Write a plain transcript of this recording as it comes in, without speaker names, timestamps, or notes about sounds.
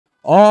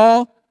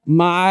All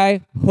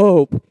my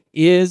hope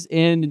is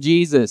in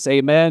Jesus.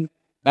 Amen.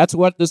 That's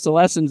what this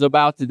lesson's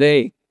about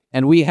today.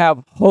 And we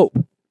have hope,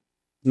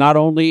 not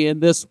only in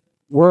this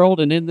world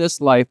and in this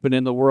life, but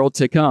in the world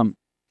to come.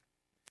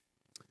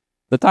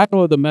 The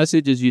title of the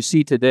message, as you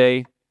see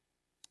today,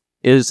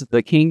 is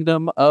The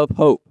Kingdom of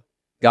Hope,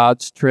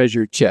 God's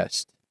Treasure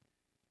Chest.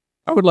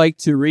 I would like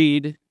to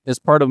read, as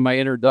part of my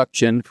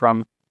introduction,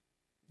 from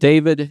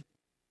David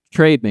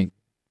Trabing.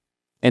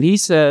 And he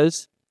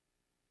says,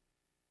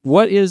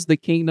 what is the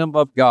kingdom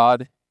of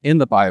God in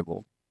the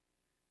Bible?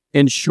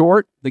 In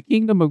short, the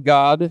kingdom of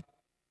God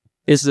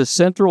is the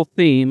central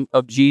theme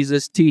of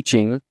Jesus'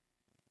 teaching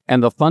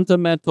and the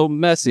fundamental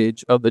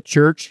message of the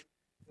church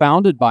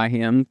founded by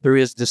him through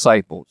his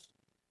disciples.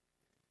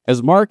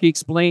 As Mark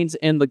explains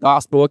in the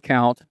gospel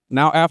account,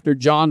 now after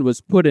John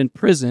was put in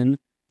prison,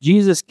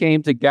 Jesus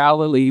came to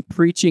Galilee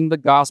preaching the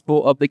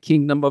gospel of the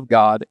kingdom of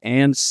God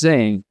and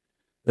saying,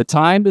 the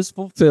time is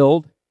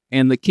fulfilled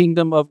and the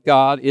kingdom of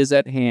God is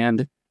at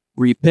hand.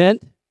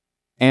 Repent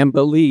and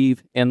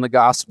believe in the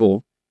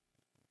gospel.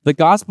 The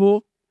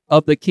gospel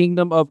of the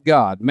kingdom of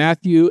God.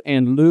 Matthew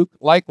and Luke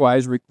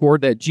likewise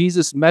record that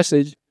Jesus'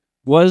 message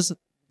was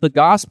the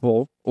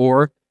gospel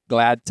or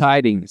glad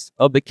tidings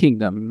of the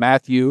kingdom.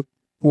 Matthew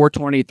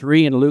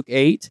 4:23 and Luke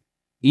 8.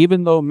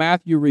 Even though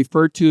Matthew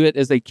referred to it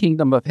as a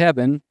kingdom of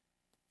heaven,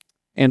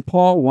 and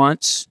Paul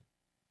once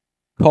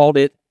called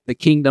it the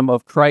kingdom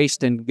of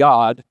Christ and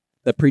God,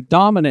 the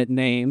predominant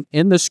name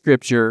in the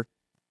scripture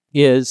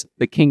is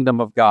the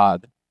kingdom of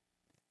God.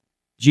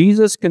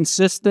 Jesus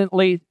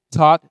consistently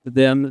taught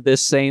them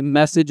this same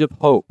message of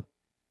hope.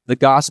 The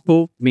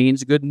gospel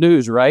means good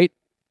news, right?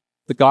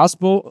 The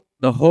gospel,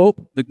 the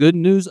hope, the good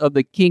news of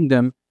the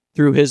kingdom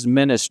through his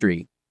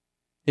ministry.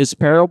 His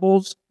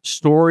parables,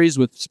 stories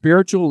with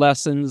spiritual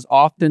lessons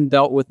often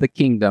dealt with the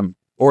kingdom,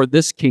 or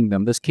this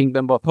kingdom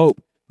of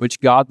hope, which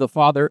God the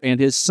Father and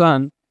his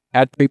Son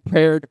had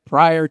prepared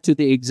prior to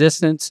the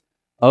existence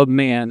of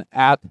man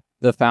at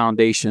the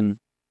foundation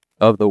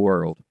of the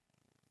world.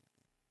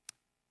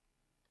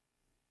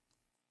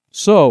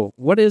 So,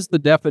 what is the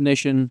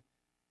definition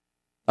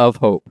of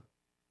hope?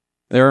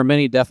 There are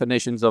many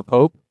definitions of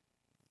hope,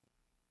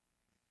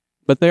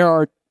 but there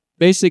are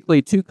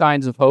basically two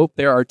kinds of hope.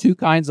 There are two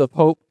kinds of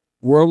hope,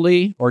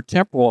 worldly or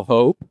temporal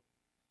hope,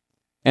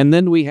 and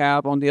then we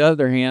have, on the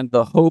other hand,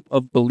 the hope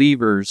of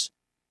believers.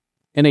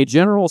 In a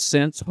general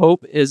sense,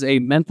 hope is a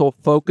mental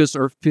focus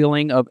or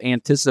feeling of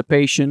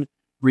anticipation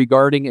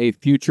regarding a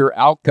future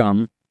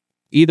outcome,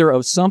 either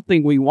of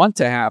something we want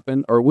to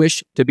happen or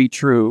wish to be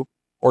true,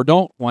 or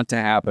don't want to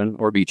happen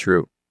or be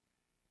true.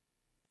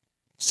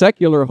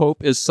 Secular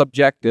hope is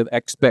subjective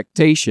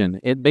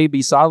expectation. It may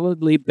be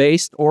solidly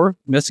based or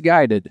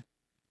misguided,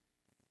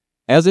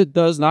 as it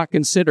does not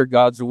consider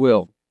God's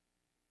will.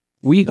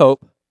 We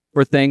hope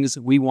for things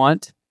we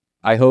want.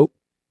 I hope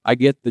I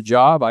get the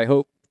job. I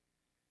hope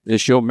that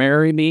she'll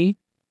marry me.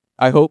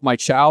 I hope my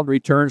child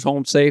returns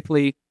home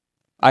safely.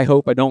 I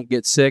hope I don't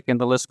get sick,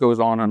 and the list goes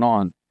on and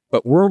on.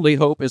 But worldly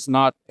hope is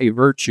not a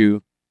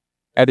virtue,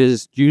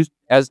 as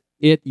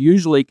it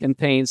usually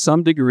contains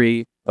some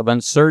degree of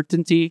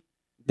uncertainty,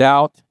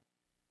 doubt,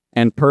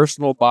 and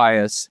personal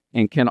bias,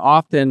 and can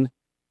often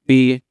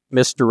be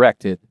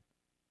misdirected.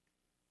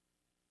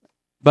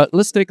 But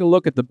let's take a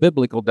look at the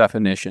biblical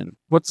definition.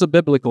 What's the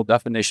biblical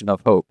definition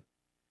of hope?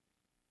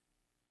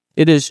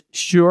 It is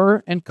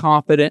sure and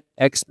confident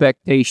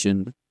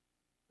expectation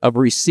of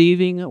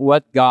receiving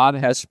what God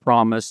has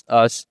promised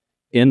us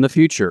in the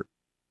future.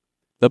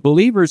 The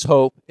believer's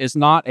hope is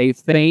not a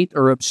faint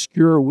or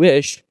obscure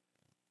wish,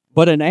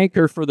 but an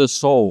anchor for the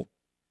soul,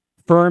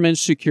 firm and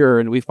secure,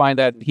 and we find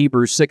that in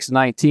Hebrews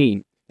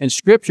 6:19. In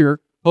Scripture,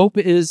 hope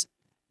is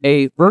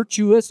a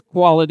virtuous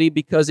quality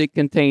because it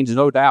contains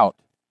no doubt,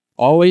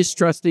 always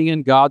trusting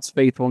in God's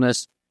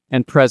faithfulness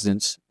and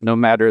presence, no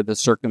matter the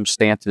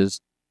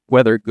circumstances,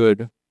 whether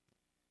good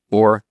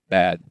or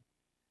bad.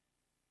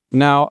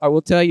 Now, I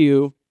will tell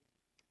you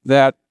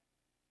that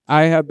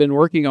I have been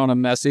working on a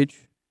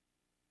message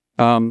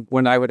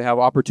when I would have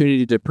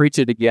opportunity to preach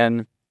it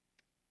again,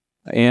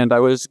 and I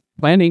was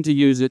planning to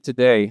use it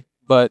today,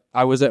 but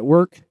I was at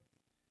work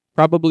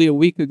probably a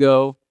week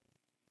ago,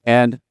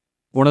 and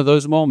one of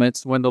those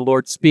moments when the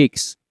Lord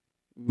speaks,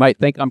 you might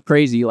think I'm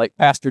crazy, like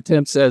Pastor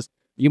Tim says,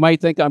 you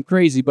might think I'm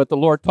crazy, but the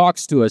Lord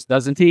talks to us,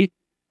 doesn't he?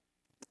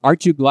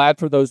 Aren't you glad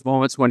for those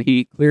moments when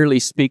he clearly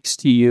speaks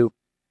to you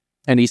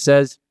and he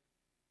says,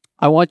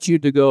 I want you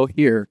to go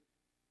here,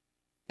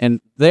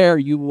 and there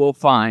you will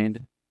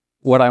find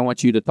what I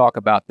want you to talk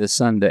about this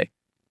Sunday.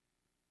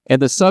 And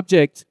the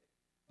subject,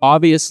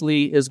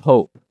 obviously, is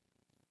hope.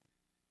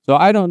 So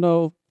I don't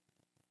know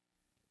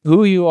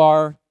who you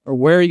are or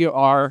where you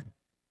are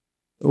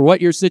or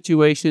what your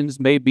situations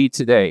may be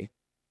today,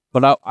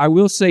 but I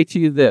will say to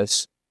you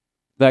this,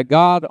 that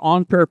God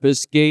on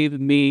purpose gave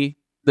me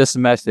this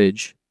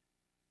message.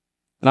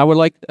 And I would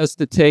like us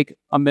to take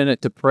a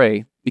minute to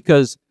pray,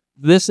 because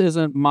this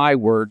isn't my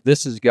word,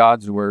 this is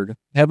God's word.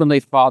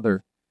 Heavenly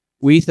Father,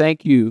 we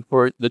thank you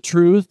for the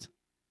truth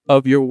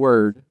of your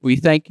word. We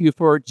thank you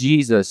for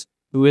Jesus,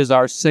 who is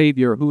our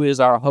Savior, who is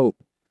our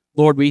hope.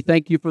 Lord, we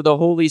thank you for the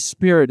Holy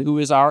Spirit, who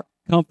is our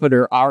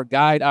comforter, our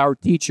guide, our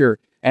teacher,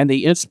 and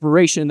the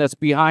inspiration that's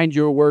behind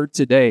your word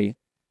today.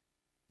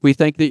 We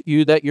thank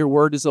that your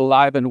word is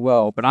alive and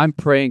well, but I'm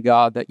praying,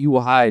 God, that you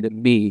will hide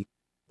me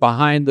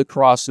behind the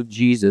cross of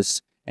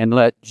Jesus and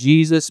let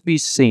Jesus be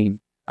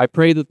seen. I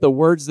pray that the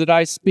words that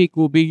I speak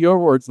will be your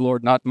words,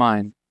 Lord, not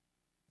mine.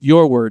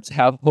 Your words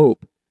have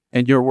hope,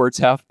 and your words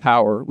have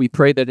power. We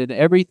pray that in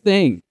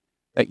everything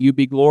that you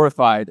be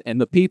glorified, and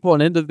the people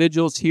and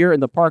individuals here in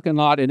the parking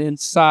lot and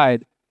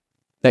inside,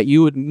 that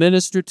you would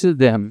minister to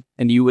them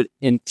and you would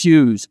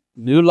infuse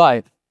new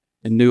life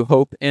and new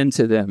hope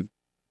into them.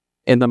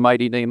 In the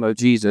mighty name of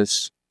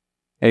Jesus,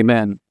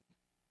 amen.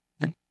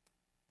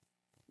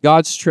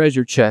 God's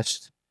treasure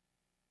chest.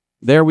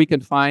 There we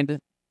can find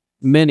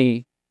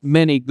many,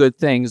 many good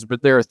things,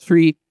 but there are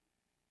three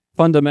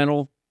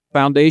fundamental,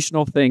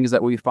 foundational things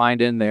that we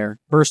find in there.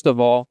 First of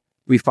all,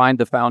 we find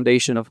the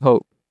foundation of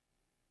hope.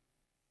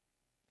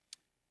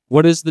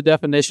 What is the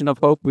definition of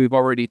hope? We've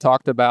already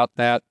talked about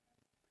that.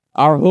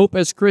 Our hope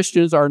as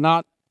Christians are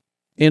not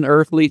in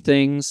earthly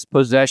things,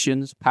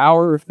 possessions,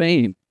 power, or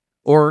fame,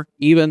 or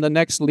even the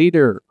next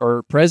leader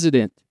or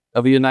president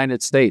of the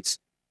United States.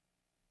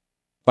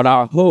 But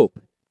our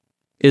hope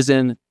is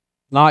in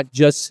not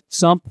just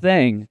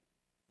something,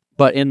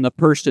 but in the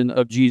person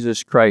of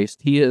Jesus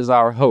Christ. He is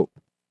our hope.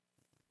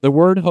 The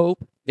word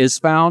hope is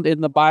found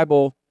in the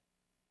Bible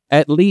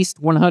at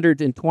least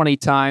 120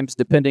 times,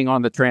 depending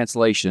on the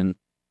translation.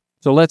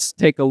 So let's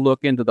take a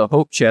look into the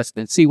hope chest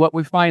and see what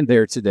we find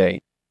there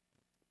today.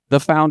 The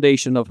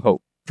foundation of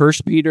hope.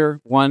 1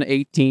 Peter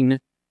 1:18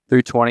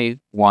 through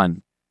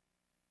 21.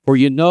 For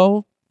you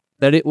know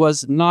that it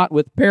was not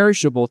with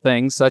perishable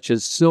things such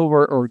as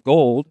silver or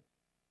gold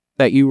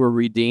that you were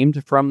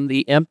redeemed from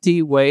the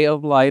empty way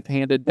of life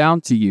handed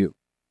down to you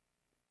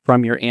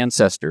from your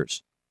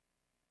ancestors,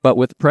 but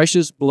with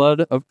precious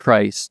blood of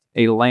Christ,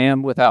 a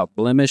lamb without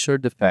blemish or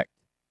defect.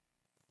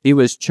 He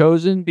was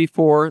chosen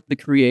before the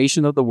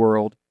creation of the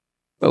world,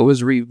 but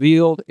was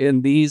revealed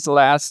in these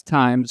last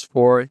times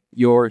for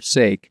your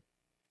sake.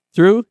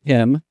 Through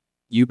him,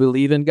 you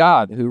believe in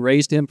God, who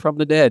raised him from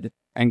the dead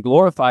and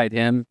glorified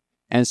him,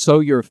 and so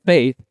your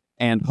faith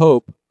and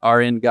hope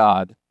are in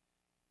God.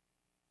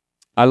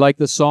 I like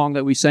the song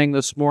that we sang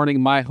this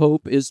morning, My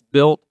Hope is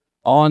Built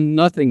on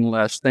Nothing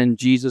Less Than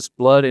Jesus'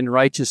 Blood and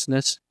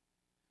Righteousness.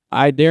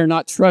 I dare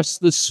not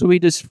trust the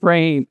sweetest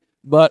frame,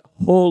 but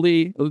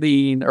wholly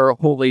lean or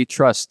wholly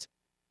trust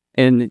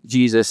in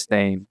Jesus'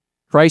 name.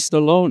 Christ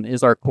alone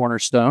is our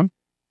cornerstone,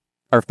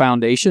 our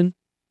foundation.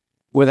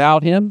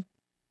 Without him,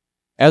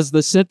 as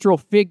the central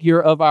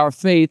figure of our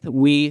faith,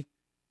 we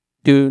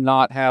do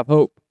not have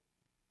hope.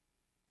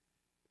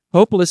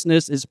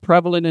 Hopelessness is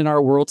prevalent in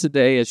our world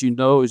today, as you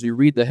know, as you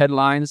read the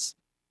headlines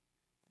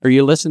or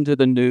you listen to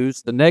the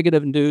news. The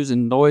negative news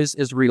and noise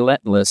is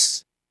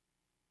relentless.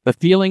 The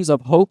feelings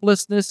of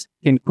hopelessness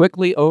can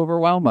quickly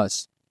overwhelm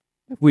us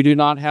if we do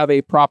not have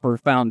a proper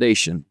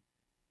foundation.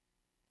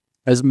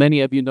 As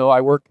many of you know,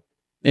 I work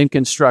in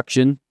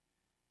construction,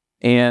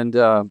 and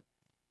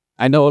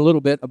I know a little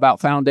bit about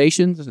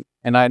foundations,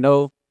 and I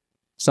know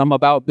some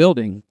about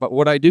building. But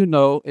what I do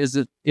know is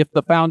that if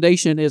the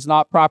foundation is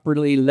not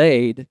properly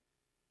laid,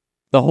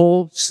 the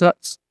whole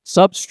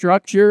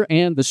substructure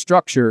and the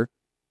structure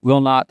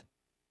will not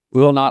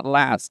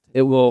last.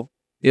 It will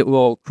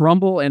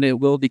crumble and it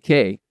will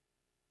decay.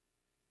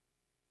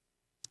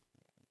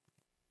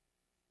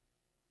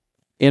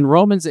 In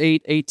Romans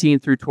 8:18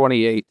 through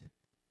 28,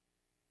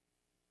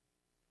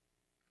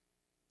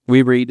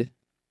 we read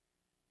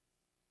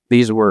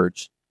these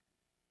words.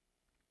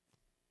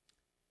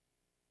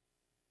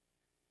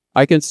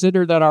 I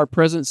consider that our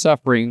present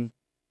suffering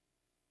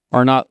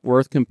are not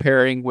worth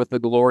comparing with the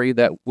glory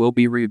that will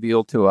be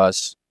revealed to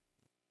us.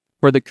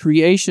 For the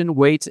creation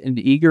waits in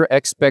eager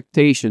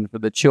expectation for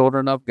the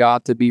children of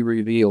God to be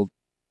revealed.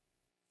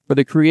 For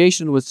the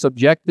creation was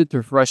subjected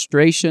to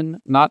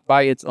frustration, not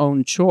by its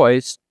own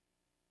choice,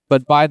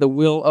 but by the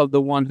will of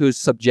the one who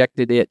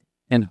subjected it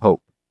in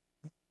hope,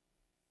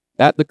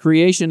 that the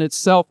creation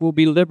itself will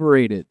be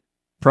liberated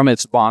from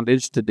its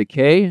bondage to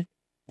decay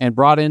and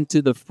brought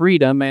into the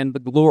freedom and the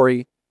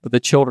glory of the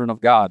children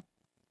of God.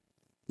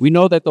 We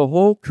know that the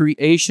whole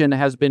creation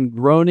has been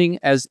groaning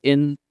as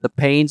in the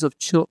pains of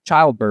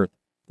childbirth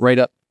right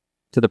up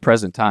to the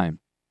present time.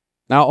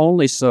 Not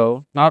only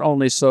so,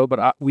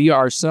 but we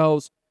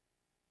ourselves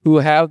who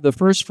have the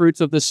first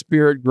fruits of the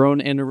Spirit groan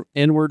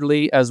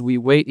inwardly as we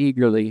wait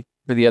eagerly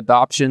for the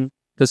adoption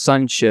to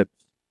sonship,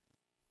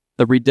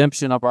 the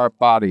redemption of our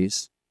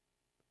bodies.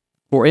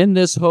 For in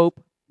this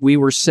hope we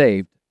were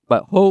saved,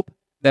 but hope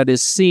that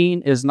is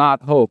seen is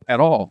not hope at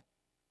all.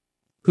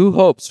 Who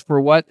hopes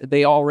for what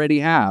they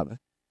already have?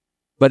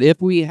 But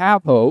if we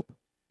have hope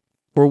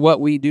for what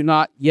we do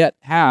not yet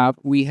have,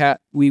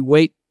 we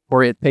wait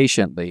for it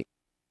patiently.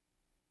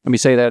 Let me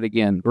say that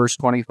again, verse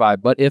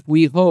 25. But if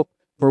we hope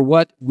for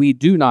what we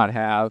do not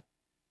have,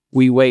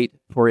 we wait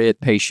for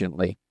it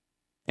patiently.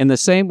 In the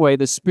same way,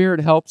 the Spirit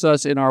helps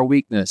us in our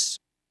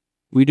weakness.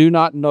 We do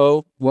not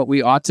know what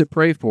we ought to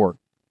pray for,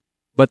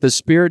 but the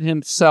Spirit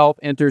himself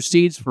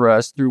intercedes for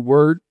us through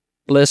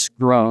wordless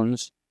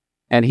groans,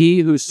 and he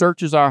who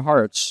searches our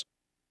hearts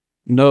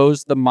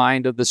knows the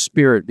mind of the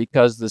Spirit,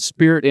 because the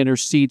Spirit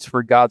intercedes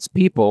for God's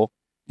people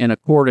in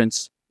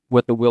accordance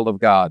with the will of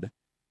God.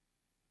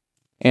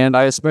 And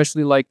I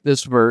especially like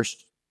this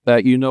verse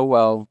that you know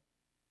well,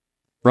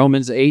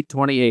 Romans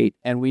 8:28,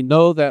 and we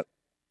know that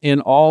in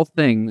all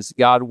things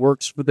God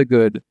works for the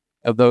good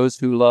of those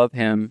who love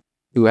him,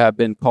 who have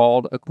been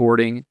called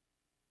according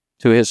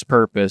to his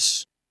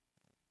purpose.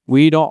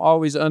 We don't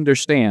always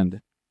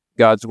understand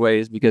God's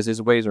ways because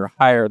his ways are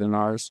higher than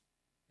ours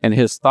and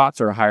his thoughts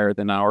are higher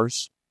than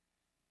ours.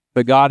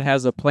 But God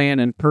has a plan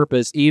and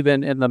purpose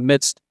even in the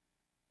midst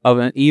of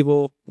an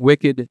evil,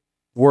 wicked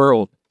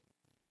world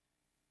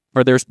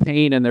where there's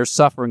pain and there's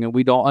suffering and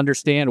we don't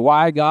understand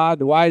why,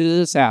 God, why did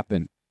this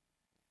happen?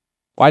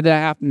 Why did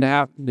that happen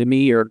to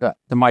me or to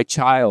my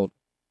child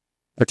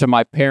or to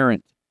my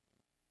parent?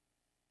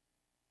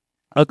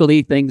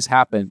 Ugly things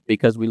happen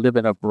because we live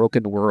in a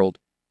broken world.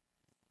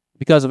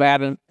 Because of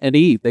Adam and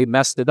Eve, they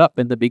messed it up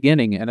in the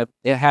beginning. And if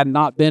it had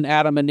not been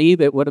Adam and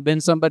Eve, it would have been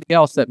somebody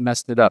else that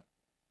messed it up.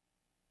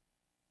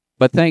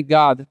 But thank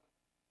God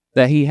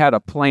that he had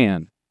a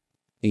plan.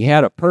 He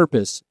had a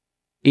purpose.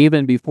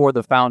 Even before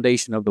the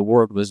foundation of the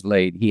world was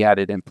laid, he had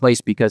it in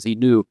place because he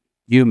knew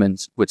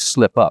humans would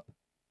slip up.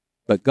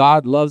 But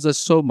God loves us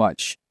so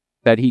much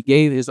that he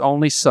gave his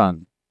only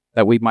son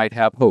that we might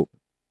have hope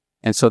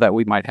and so that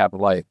we might have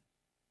life.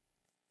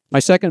 My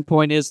second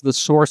point is the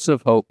source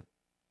of hope.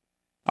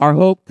 Our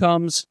hope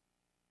comes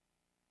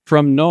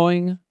from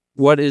knowing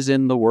what is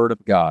in the Word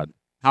of God.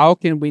 How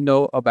can we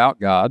know about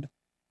God?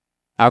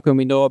 How can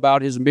we know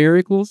about his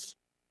miracles,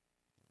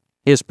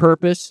 his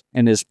purpose,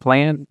 and his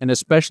plan, and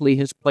especially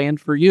his plan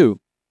for you,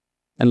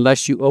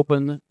 unless you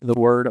open the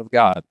Word of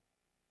God?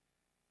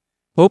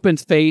 Hope and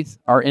faith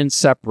are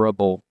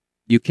inseparable.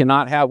 You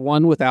cannot have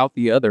one without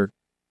the other.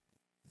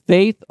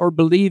 Faith or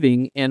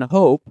believing in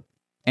hope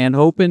and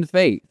hope in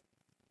faith.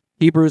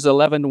 Hebrews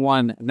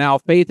 11:1, now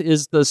faith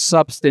is the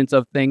substance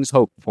of things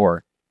hoped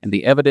for and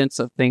the evidence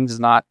of things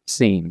not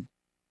seen.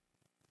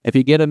 If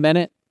you get a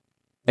minute,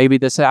 maybe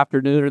this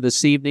afternoon or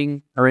this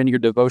evening or in your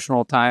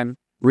devotional time,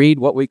 read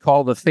what we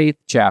call the faith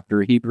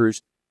chapter,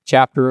 Hebrews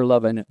chapter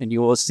 11, and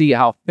you will see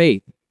how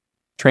faith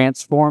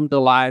transformed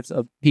the lives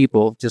of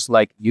people just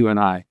like you and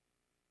I.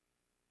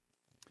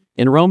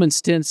 In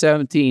Romans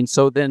 10:17,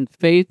 so then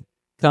faith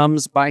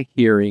comes by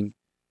hearing,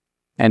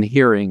 and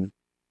hearing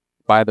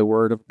by the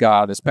Word of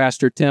God. As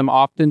Pastor Tim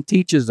often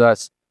teaches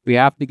us, we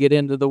have to get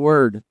into the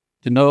Word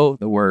to know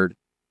the Word.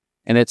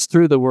 And it's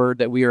through the Word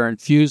that we are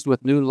infused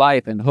with new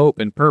life and hope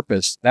and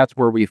purpose. That's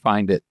where we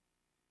find it.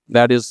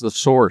 That is the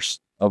source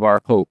of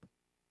our hope.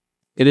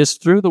 It is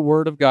through the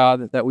Word of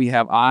God that we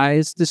have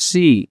eyes to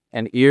see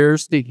and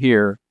ears to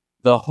hear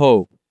the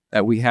hope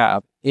that we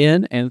have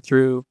in and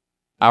through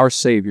our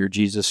Savior,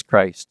 Jesus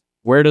Christ.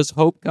 Where does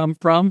hope come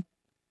from?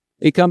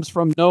 It comes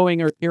from knowing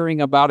or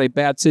hearing about a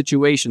bad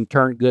situation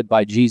turned good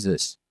by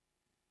Jesus.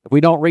 If we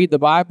don't read the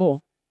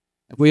Bible,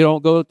 if we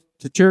don't go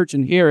to church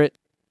and hear it,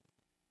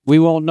 we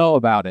won't know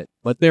about it.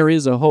 But there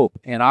is a hope,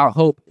 and our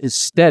hope is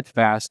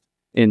steadfast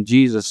in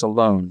Jesus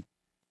alone.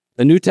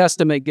 The New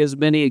Testament gives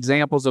many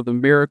examples of the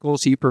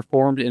miracles he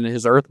performed in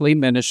his earthly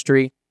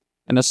ministry.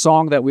 And a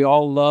song that we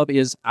all love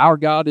is, Our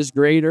God is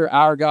greater,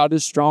 our God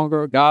is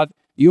stronger. God,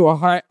 you are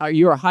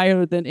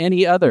higher than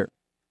any other.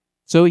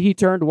 So he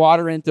turned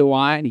water into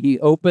wine. He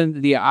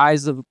opened the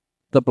eyes of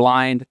the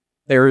blind.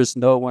 There is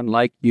no one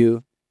like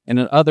you. And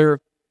in other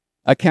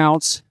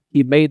accounts,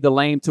 he made the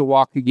lame to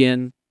walk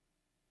again.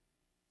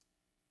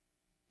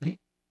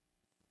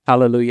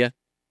 Hallelujah.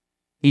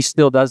 He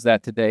still does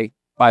that today,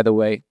 by the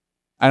way.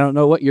 I don't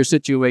know what your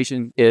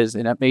situation is,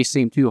 and it may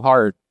seem too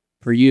hard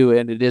for you,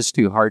 and it is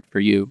too hard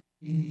for you.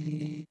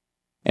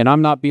 And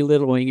I'm not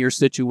belittling your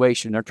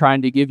situation or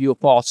trying to give you a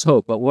false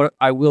hope, but what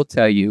I will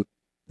tell you,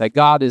 that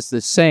God is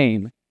the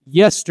same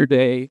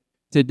yesterday,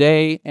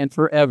 today, and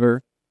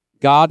forever.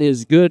 God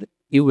is good.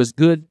 He was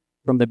good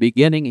from the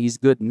beginning. He's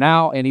good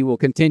now, and he will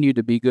continue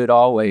to be good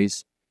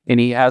always.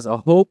 And he has a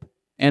hope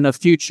and a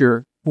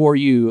future for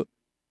you,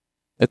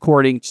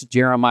 according to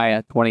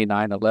Jeremiah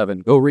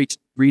 29:11. Go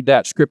read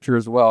that scripture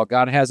as well.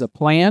 God has a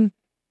plan,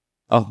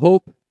 a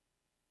hope,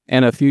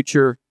 and a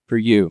future for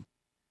you.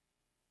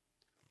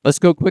 Let's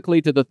go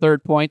quickly to the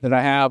third point that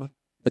I have,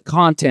 the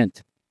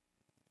content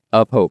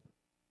of hope.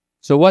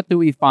 So what do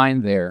we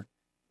find there?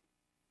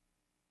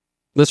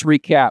 Let's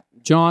recap.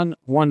 John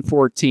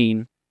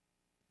 1:14.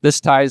 This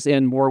ties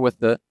in more with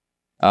the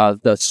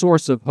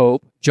source of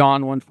hope.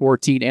 John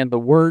 1:14, and the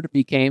Word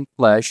became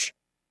flesh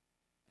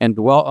and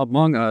dwelt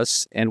among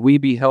us, and we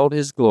beheld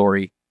his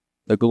glory,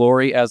 the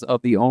glory as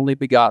of the only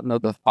begotten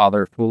of the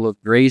Father, full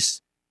of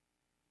grace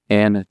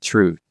and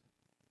truth.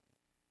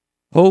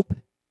 Hope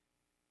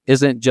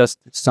isn't just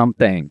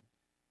something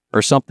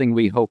or something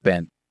we hope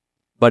in,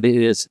 but it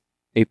is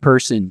a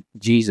person,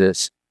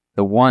 Jesus,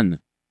 the one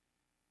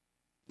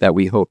that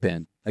we hope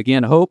in.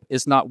 Again, hope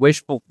is not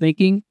wishful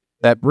thinking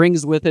that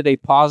brings with it a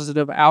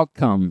positive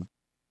outcome.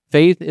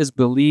 Faith is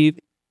belief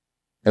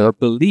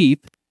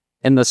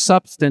in the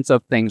substance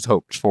of things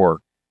hoped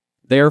for.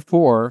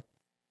 Therefore,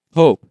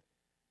 hope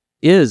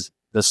is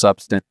the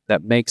substance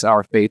that makes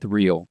our faith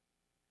real.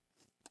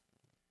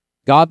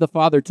 God the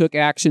Father took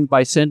action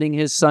by sending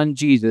his Son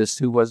Jesus,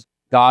 who was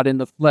God in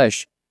the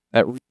flesh,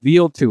 that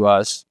revealed to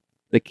us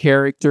the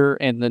character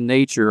and the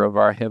nature of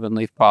our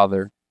Heavenly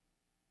Father.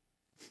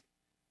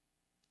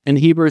 In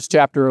Hebrews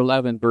chapter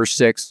 11, verse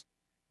 6,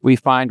 we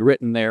find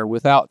written there,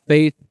 "Without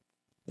faith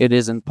it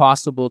is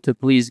impossible to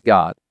please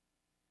God.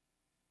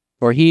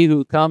 For he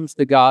who comes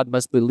to God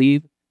must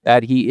believe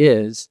that he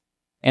is,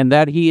 and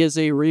that he is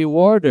a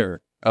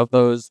rewarder of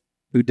those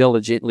who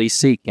diligently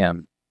seek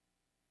him."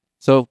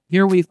 So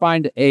here we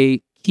find a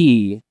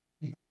key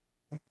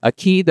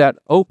that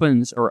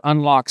opens or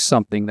unlocks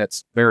something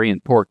that's very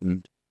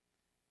important.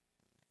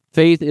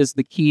 Faith is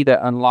the key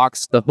that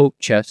unlocks the hope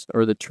chest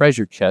or the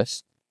treasure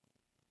chest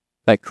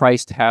that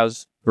Christ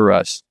has for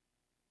us.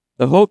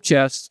 The hope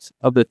chest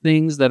of the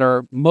things that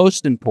are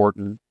most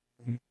important,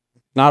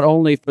 not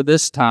only for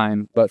this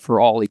time, but for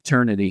all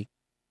eternity.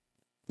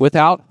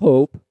 Without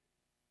hope,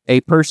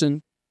 a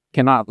person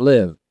cannot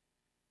live.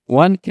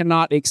 One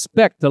cannot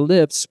expect to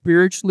live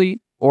spiritually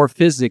or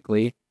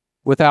physically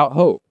without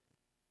hope.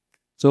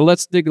 So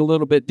let's dig a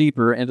little bit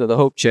deeper into the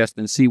hope chest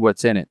and see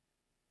what's in it.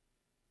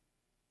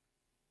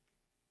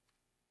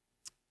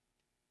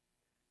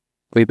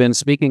 We've been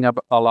speaking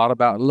a lot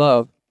about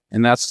love,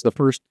 and that's the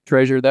first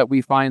treasure that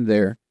we find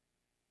there.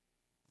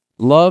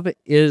 Love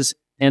is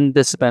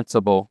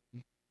indispensable.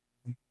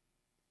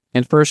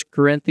 In 1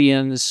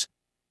 Corinthians,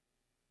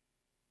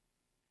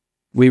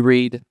 we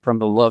read from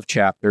the love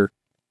chapter.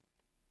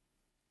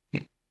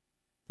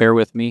 Bear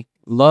with me.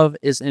 Love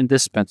is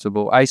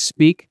indispensable.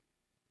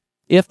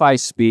 If I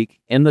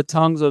speak in the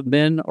tongues of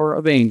men or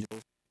of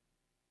angels,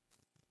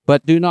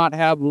 but do not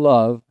have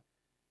love,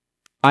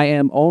 I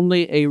am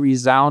only a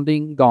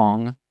resounding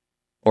gong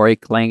or a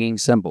clanging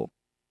cymbal.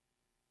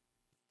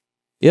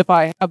 If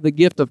I have the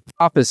gift of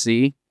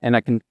prophecy and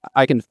I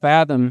can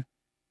fathom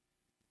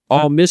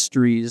all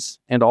mysteries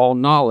and all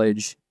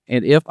knowledge,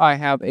 and if I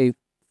have a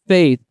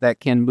faith that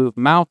can move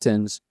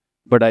mountains,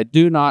 but I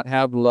do not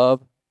have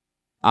love,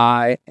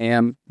 I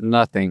am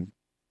nothing.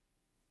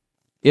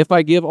 If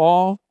I give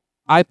all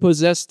I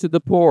possess to the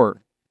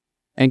poor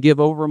and give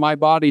over my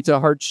body to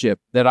hardship,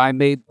 that I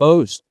may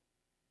boast,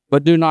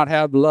 but do not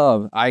have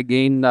love, I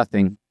gain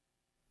nothing.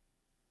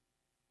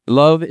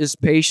 Love is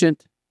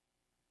patient.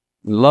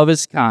 Love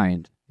is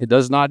kind. It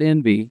does not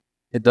envy.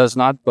 It does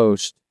not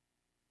boast.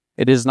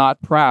 It is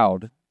not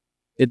proud.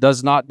 It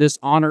does not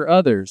dishonor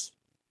others.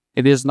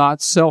 It is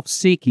not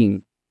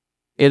self-seeking.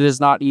 It is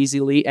not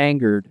easily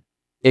angered.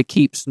 It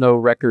keeps no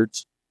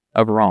records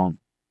of wrong.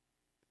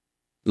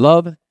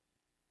 Love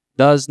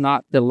does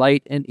not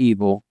delight in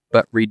evil,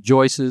 but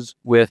rejoices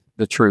with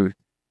the truth.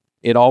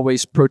 It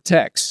always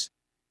protects.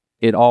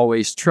 It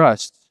always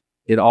trusts.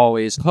 It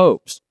always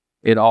hopes.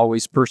 It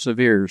always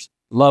perseveres.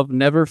 Love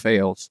never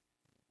fails.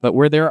 But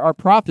where there are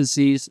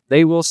prophecies,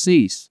 they will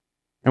cease.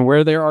 And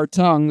where there are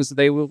tongues,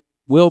 they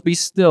will be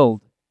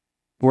stilled.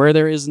 Where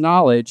there is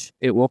knowledge,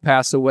 it will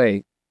pass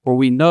away. For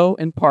we know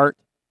in part,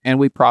 and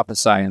we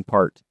prophesy in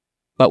part.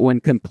 But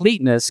when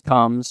completeness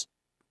comes,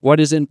 what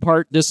is in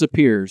part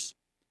disappears.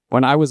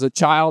 When I was a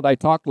child, I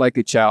talked like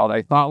a child.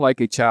 I thought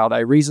like a child. I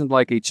reasoned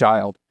like a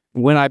child.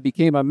 And when I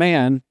became a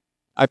man,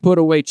 I put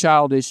away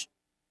childish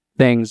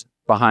things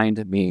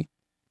behind me.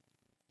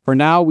 For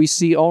now we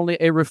see only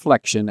a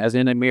reflection as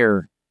in a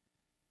mirror,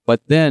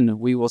 but then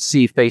we will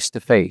see face to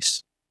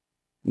face.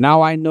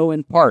 Now I know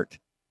in part,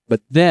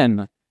 but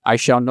then I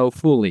shall know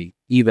fully,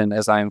 even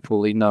as I am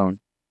fully known.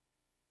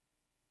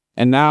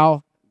 And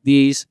now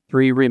these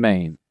three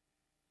remain: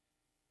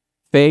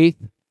 faith,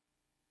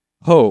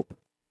 hope,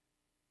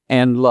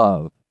 and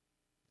love.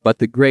 But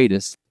the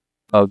greatest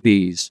of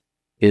these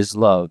is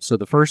love. So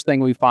the first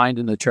thing we find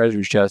in the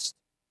treasure chest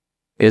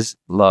is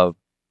love.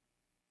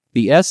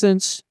 The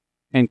essence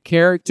and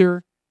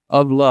character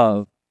of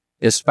love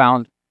is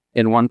found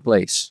in one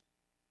place.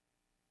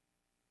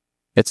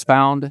 It's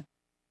found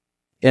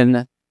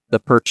in the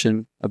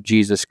person of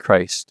Jesus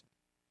Christ.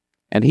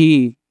 And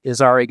he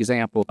is our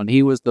example, and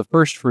he was the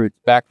first fruits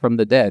back from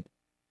the dead.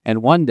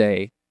 And one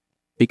day,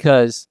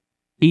 because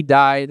he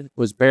died,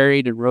 was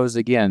buried, and rose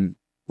again,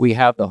 we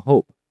have the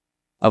hope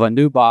of a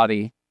new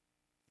body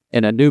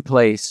in a new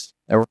place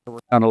that we're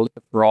going to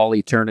live for all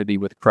eternity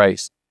with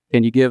Christ.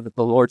 Can you give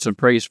the Lord some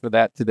praise for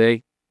that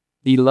today?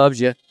 He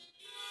loves you.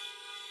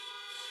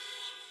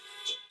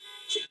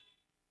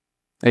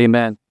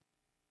 Amen.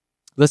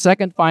 The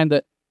second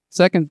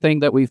thing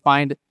that we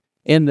find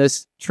in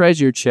this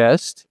treasure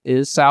chest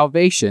is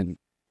salvation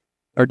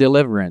or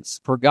deliverance.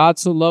 For God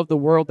so loved the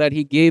world that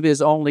he gave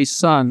his only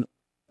Son.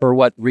 For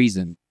what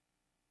reason?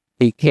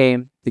 He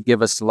came to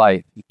give us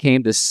life. He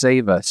came to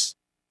save us.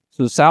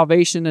 So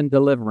salvation and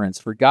deliverance.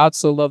 For God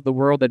so loved the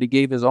world that he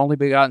gave his only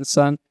begotten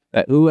Son,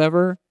 that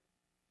whoever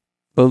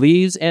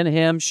believes in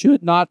him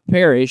should not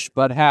perish,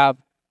 but have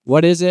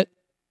What is it?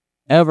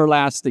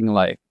 Everlasting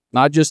life.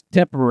 Not just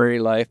temporary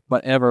life,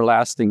 but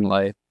everlasting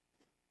life.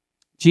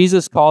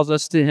 Jesus calls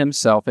us to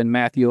himself in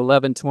Matthew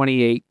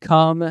 11:28.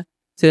 Come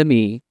to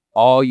me,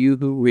 all you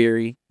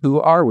who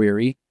are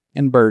weary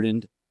and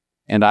burdened,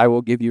 and I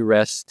will give you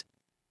rest.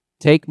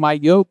 Take my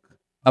yoke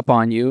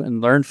upon you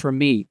and learn from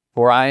me,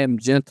 for I am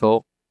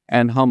gentle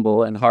and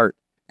humble in heart,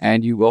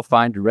 and you will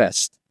find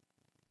rest.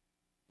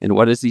 And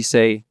what does he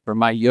say? For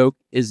my yoke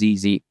is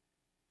easy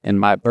and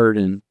my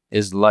burden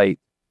is light.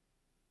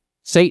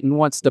 Satan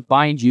wants to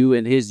bind you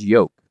in his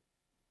yoke.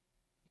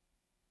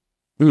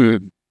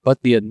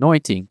 But the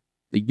anointing,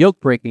 the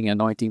yoke-breaking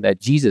anointing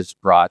that Jesus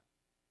brought,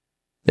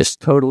 is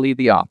totally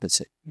the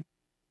opposite.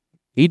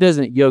 He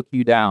doesn't yoke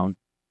you down.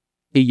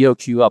 He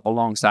yokes you up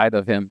alongside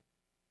of him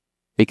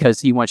because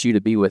he wants you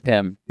to be with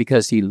him,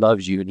 because he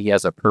loves you and he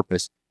has a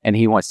purpose and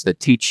he wants to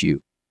teach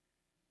you.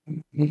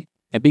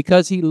 And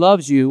because he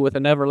loves you with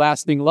an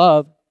everlasting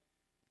love,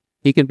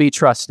 he can be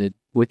trusted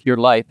with your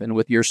life and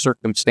with your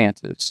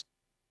circumstances.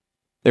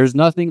 There's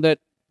nothing that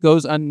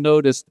goes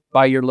unnoticed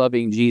by your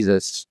loving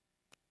Jesus.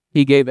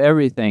 He gave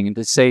everything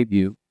to save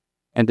you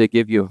and to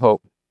give you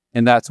hope.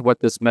 And that's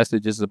what this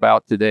message is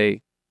about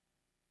today.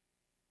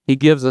 He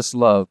gives us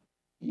love.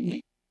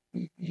 We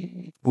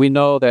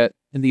know that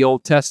in the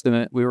Old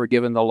Testament, we were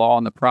given the law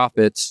and the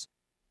prophets.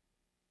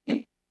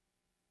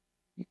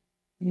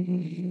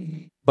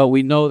 But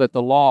we know that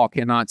the law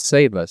cannot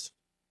save us.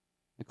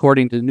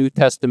 According to New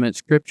Testament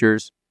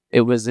scriptures,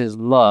 it was his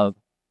love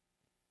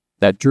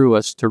that drew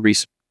us to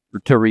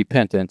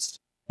repentance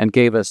and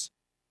gave us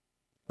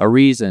a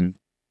reason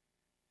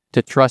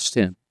to trust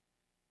him,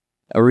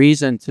 a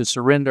reason to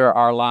surrender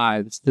our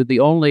lives to the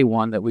only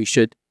one that we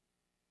should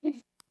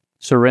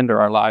surrender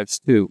our lives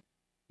to.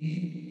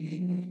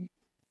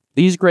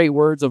 These great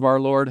words of our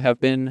Lord have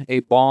been a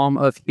balm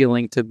of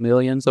healing to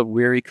millions of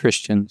weary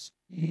Christians.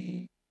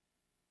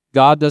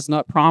 God does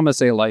not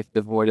promise a life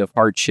devoid of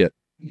hardship.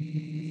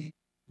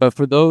 But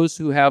for those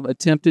who have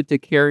attempted to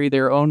carry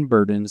their own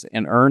burdens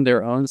and earn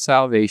their own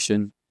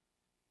salvation,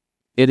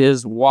 it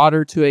is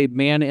water to a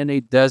man in a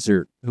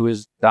desert who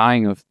is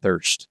dying of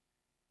thirst.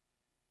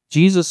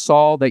 Jesus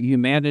saw that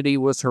humanity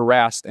was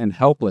harassed and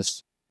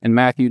helpless in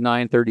Matthew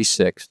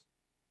 9:36.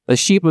 The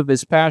sheep of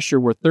his pasture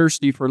were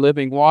thirsty for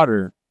living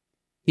water.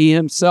 He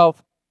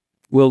himself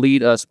will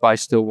lead us by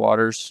still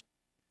waters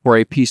for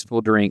a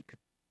peaceful drink.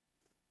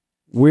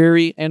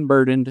 Weary and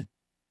burdened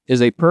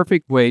is a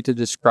perfect way to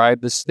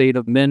describe the state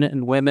of men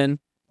and women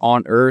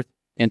on earth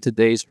in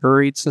today's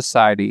hurried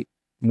society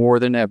more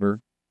than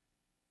ever.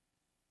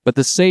 But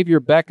the Savior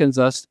beckons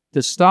us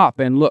to stop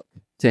and look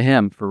to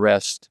him for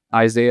rest.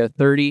 Isaiah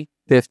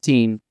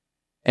 30:15.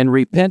 And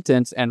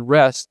repentance and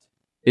rest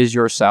is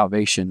your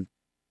salvation.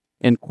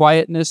 And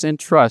quietness and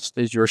trust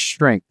is your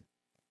strength.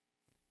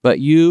 But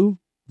you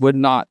would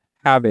not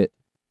have it.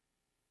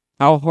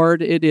 How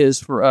hard it is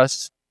for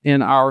us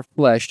in our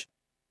flesh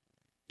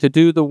to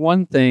do the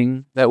one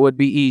thing that would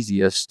be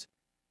easiest,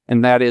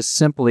 and that is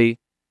simply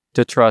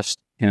to trust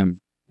him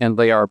and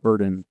lay our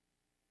burden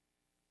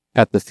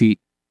at the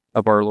feet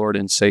of our Lord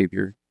and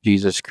Savior,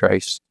 Jesus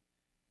Christ.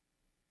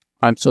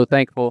 I'm so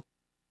thankful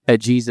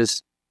that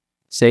Jesus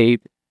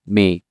saved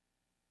me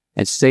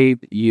and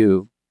saved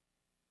you.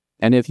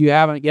 And if you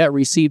haven't yet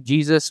received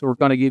Jesus, we're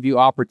going to give you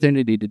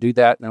opportunity to do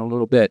that in a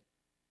little bit.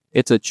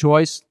 It's a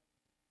choice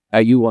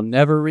that you will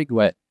never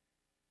regret.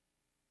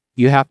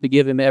 You have to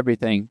give him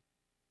everything,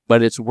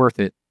 but it's worth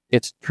it.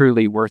 It's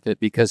truly worth it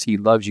because he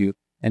loves you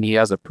and he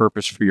has a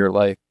purpose for your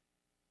life.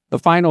 The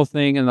final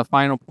thing and the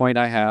final point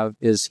I have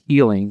is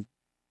healing.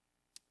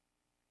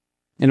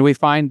 And we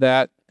find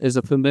that is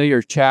a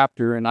familiar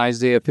chapter in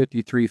Isaiah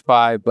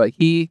 53:5. But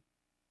he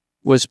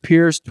was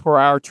pierced for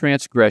our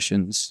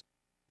transgressions.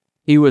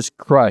 He was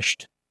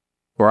crushed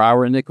for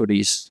our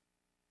iniquities.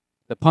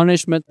 The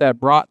punishment that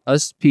brought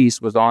us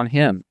peace was on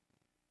him,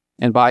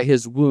 and by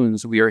his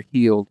wounds we are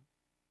healed.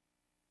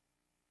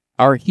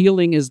 Our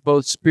healing is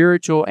both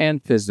spiritual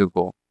and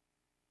physical.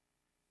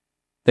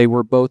 They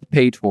were both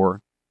paid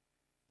for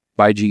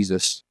by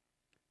Jesus.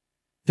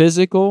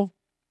 Physical,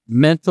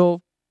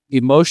 mental,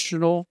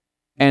 emotional,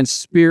 and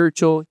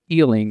spiritual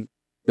healing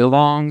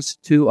belongs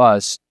to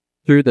us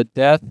through the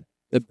death,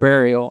 the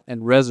burial,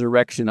 and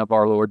resurrection of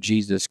our Lord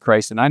Jesus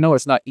Christ. And I know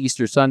it's not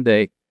Easter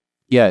Sunday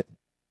yet.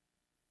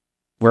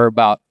 We're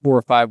about 4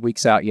 or 5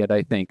 weeks out yet,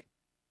 I think.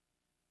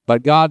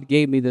 But God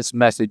gave me this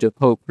message of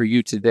hope for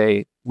you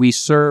today. We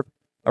serve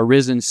a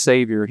risen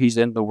Savior. He's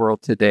in the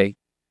world today.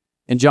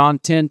 In John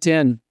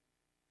 10:10,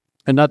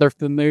 another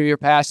familiar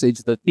passage,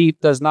 the thief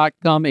does not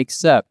come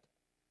except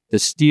to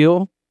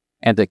steal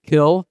and to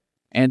kill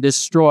and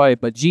destroy.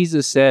 But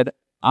Jesus said,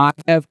 I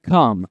have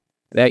come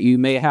that you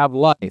may have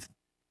life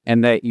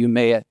and that you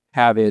may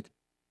have it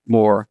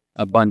more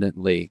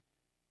abundantly.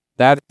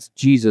 That is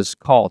Jesus'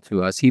 call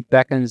to us. He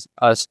beckons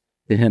us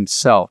to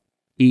himself.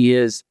 He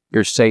is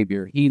your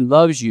Savior. He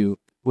loves you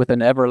with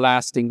an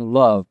everlasting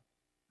love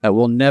that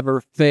will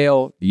never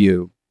fail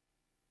you.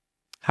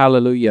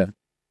 Hallelujah.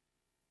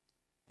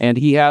 And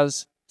he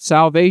has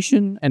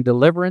salvation and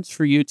deliverance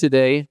for you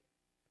today.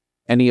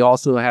 and he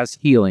also has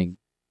healing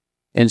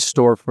in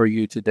store for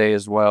you today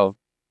as well.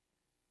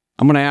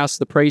 I'm going to ask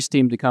the praise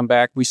team to come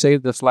back. We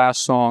saved this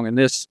last song, and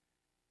this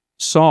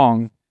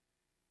song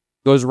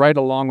goes right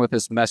along with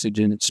this message,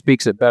 and it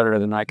speaks it better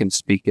than I can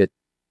speak it.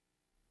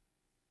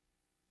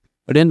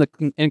 But in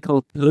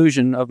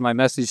conclusion of my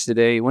message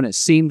today, when it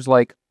seems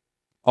like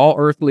all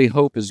earthly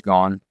hope is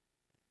gone,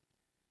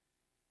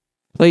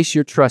 place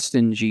your trust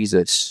in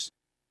Jesus.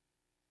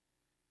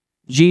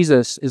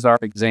 Jesus is our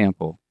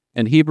example.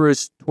 In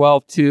Hebrews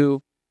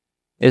 12:2,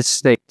 it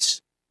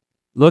states,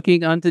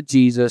 "Looking unto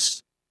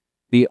Jesus,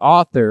 the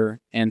author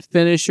and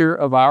finisher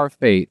of our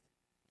faith,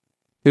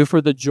 who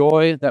for the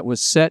joy that was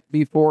set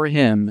before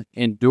him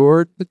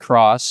endured the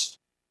cross,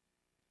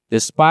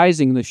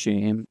 despising the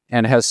shame,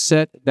 and has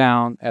sat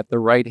down at the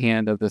right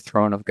hand of the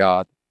throne of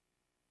God."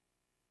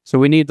 So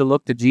we need to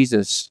look to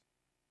Jesus.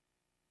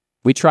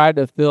 We try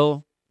to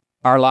fill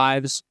our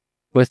lives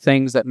with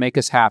things that make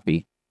us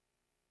happy.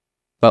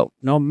 But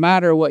no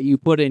matter what you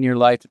put in your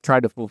life to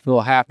try to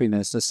fulfill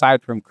happiness,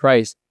 aside from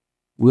Christ,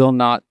 will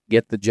not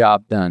get the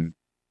job done.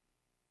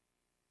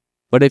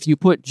 But if you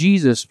put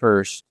Jesus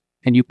first,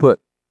 and you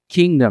put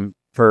kingdom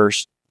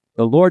first,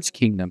 the Lord's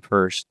kingdom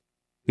first,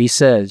 he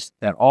says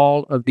that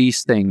all of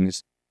these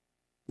things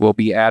will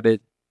be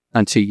added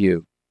unto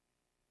you.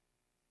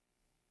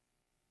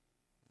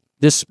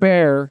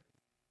 Despair,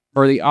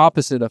 or the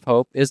opposite of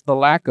hope, is the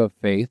lack of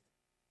faith,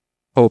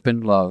 hope,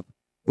 and love.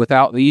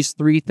 Without these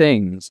three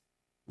things,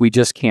 we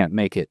just can't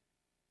make it.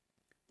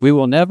 We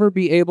will never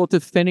be able to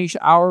finish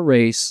our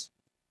race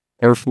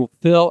or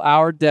fulfill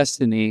our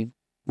destiny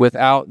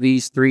without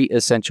these three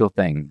essential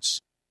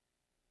things.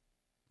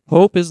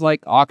 Hope is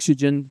like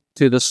oxygen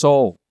to the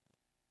soul.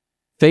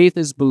 Faith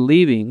is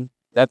believing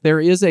that there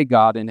is a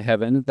God in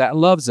heaven that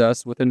loves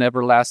us with an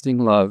everlasting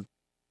love,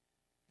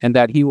 and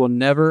that he will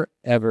never,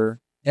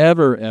 ever,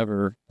 ever,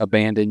 ever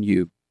abandon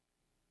you.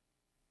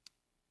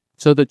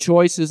 So the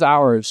choice is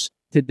ours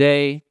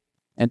today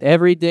and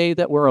every day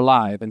that we're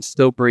alive and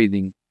still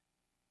breathing.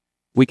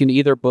 We can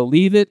either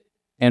believe it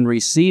and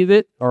receive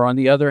it, or on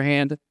the other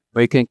hand,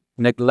 we can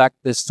neglect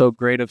this so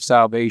great of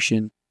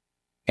salvation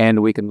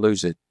and we can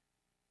lose it.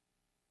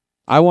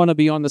 I want to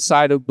be on the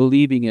side of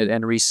believing it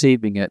and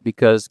receiving it,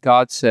 because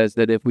God says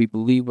that if we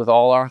believe with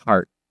all our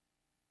heart,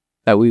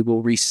 that we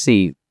will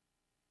receive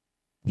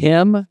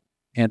him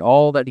and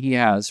all that he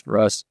has for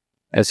us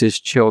as his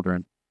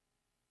children.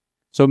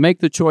 So make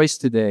the choice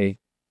today.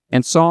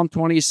 In Psalm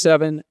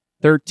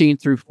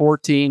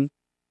 27:13-14,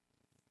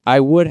 "I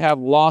would have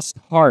lost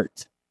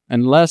heart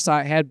unless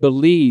I had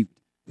believed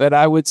that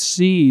I would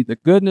see the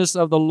goodness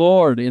of the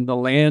Lord in the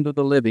land of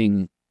the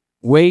living.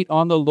 Wait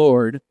on the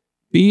Lord,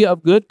 be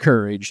of good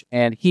courage,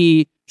 and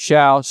he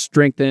shall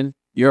strengthen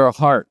your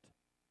heart."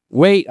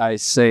 Wait, I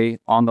say,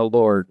 on the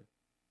Lord.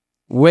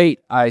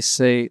 Wait, I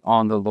say,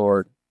 on the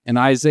Lord. In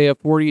Isaiah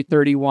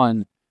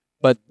 40:31,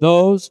 "But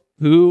those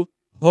who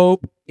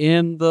hope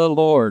in the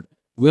Lord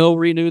will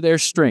renew their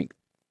strength.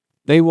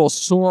 They will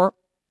soar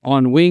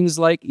on wings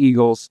like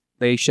eagles.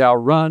 They shall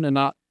run and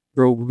not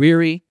grow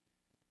weary.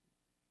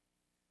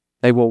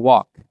 They will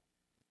walk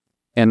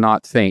and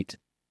not faint."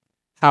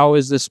 How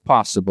is this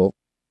possible?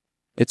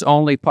 It's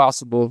only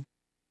possible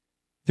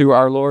through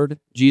our Lord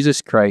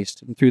Jesus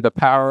Christ and through the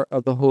power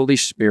of the Holy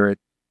Spirit.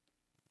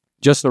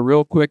 Just a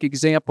real quick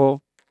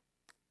example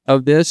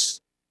of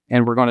this,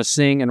 and we're going to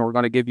sing, and we're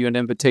going to give you an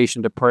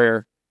invitation to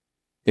prayer.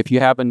 If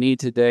you have a need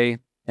today,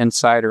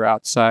 inside or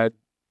outside,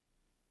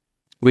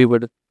 we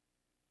would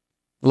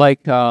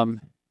like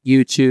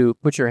you to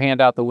put your hand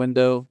out the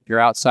window. If you're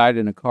outside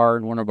in a car,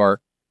 and one of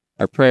our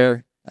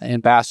prayer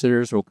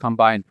ambassadors will come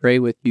by and pray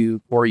with you,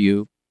 for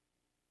you,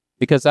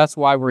 because that's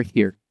why we're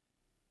here.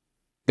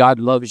 God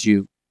loves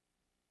you.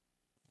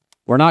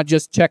 We're not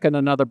just checking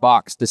another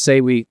box to say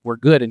we're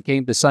good and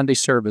came to Sunday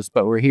service,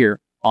 but we're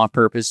here on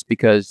purpose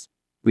because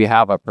we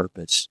have a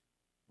purpose.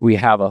 We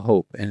have a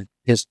hope, and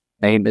his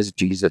name is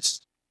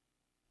Jesus.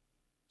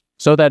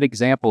 So that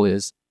example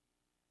is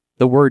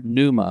the word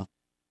pneuma.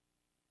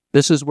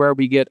 This is where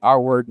we get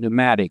our word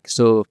pneumatic.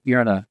 So if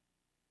you're in a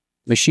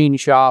machine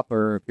shop,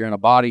 or if you're in a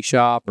body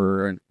shop,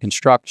 or in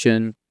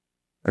construction,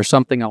 or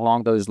something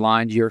along those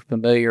lines, you're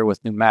familiar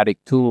with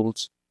pneumatic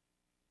tools.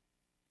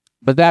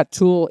 But that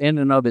tool in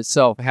and of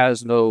itself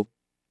has no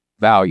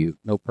value,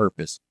 no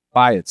purpose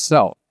by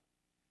itself.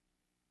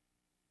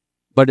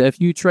 But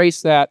if you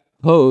trace that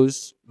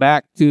hose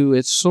back to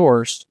its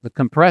source, the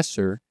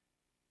compressor,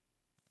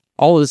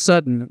 all of a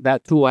sudden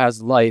that tool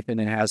has life and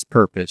it has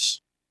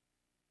purpose.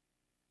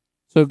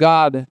 So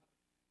God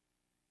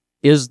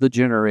is the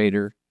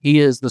generator. He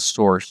is the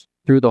source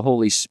through the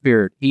Holy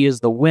Spirit. He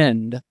is the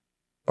wind,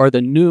 or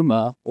the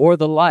pneuma, or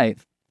the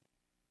life.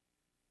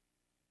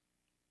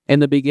 In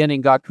the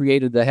beginning, God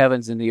created the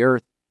heavens and the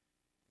earth,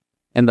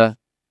 and the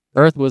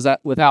earth was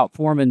without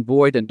form and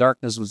void, and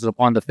darkness was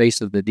upon the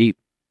face of the deep.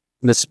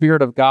 And the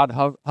Spirit of God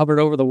hovered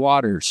over the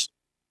waters.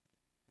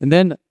 And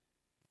then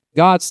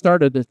God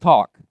started to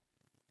talk.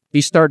 He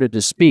started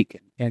to speak.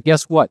 And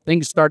guess what?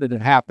 Things started to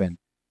happen.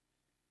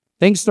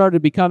 Things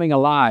started becoming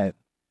alive.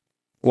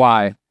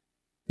 Why?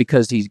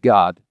 because he's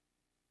God.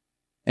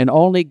 And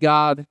only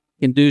God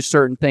can do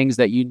certain things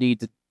that you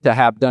need to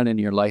have done in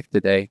your life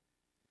today.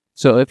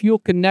 So if you'll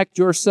connect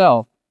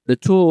yourself, the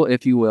tool,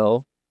 if you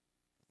will,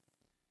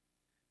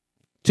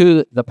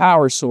 to the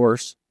power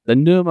source, the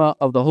pneuma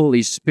of the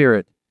Holy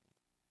Spirit,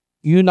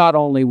 you not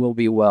only will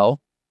be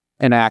well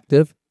and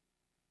active,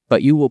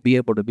 but you will be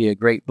able to be a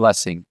great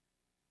blessing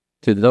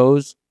to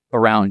those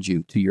around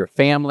you, to your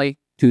family,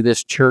 to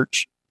this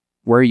church,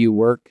 where you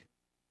work.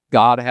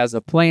 God has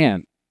a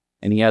plan,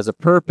 and he has a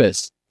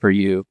purpose for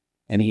you,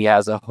 and he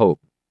has a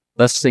hope.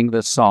 Let's sing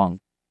this song.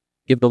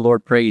 Give the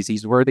Lord praise.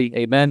 He's worthy.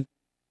 Amen.